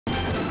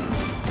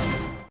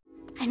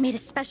I made a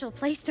special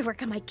place to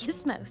work on my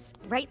gizmos.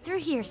 Right through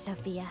here,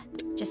 Sophia.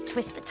 Just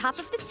twist the top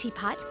of this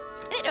teapot,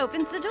 and it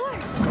opens the door.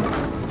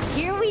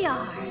 Here we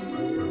are.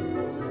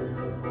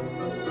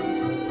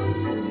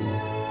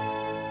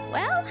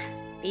 Well,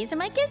 these are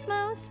my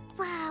gizmos.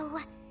 Whoa,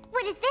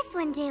 what does this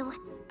one do?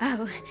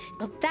 Oh,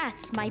 well,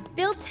 that's my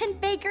built-in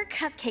baker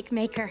cupcake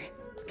maker.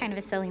 Kind of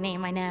a silly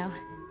name, I know.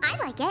 I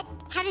like it.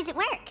 How does it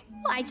work?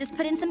 Well, I just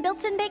put in some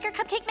built-in baker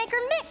cupcake maker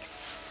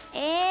mix.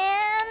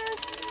 And...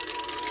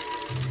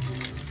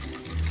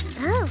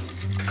 Oh.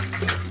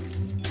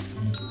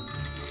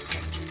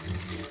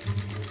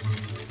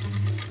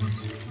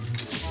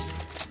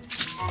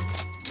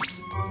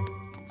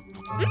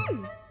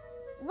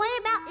 What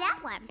about that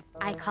one?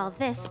 I call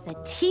this the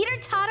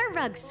teeter-totter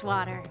rug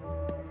swatter.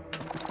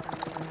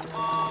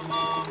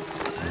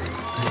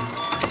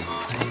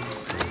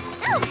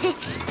 Oh!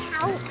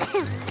 Ow!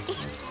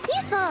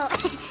 Useful!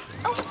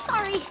 Oh,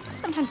 sorry.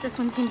 Sometimes this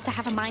one seems to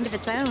have a mind of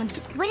its own.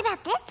 What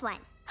about this one?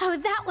 Oh,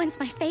 that one's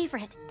my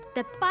favorite.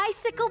 The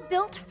bicycle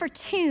built for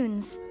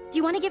tunes. Do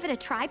you want to give it a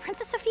try,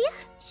 Princess Sophia?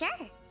 Sure.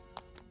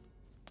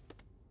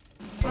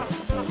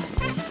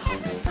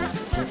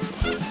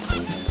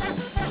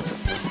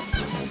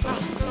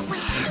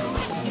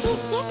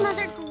 These gizmos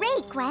are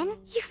great, Gwen.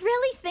 You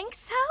really think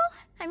so?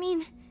 I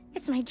mean,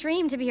 it's my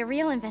dream to be a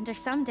real inventor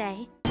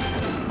someday.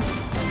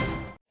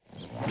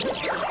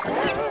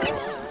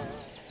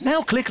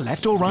 Now click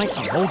left or right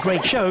for more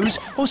great shows,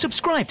 or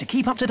subscribe to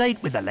keep up to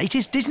date with the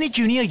latest Disney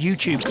Junior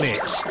YouTube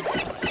clips.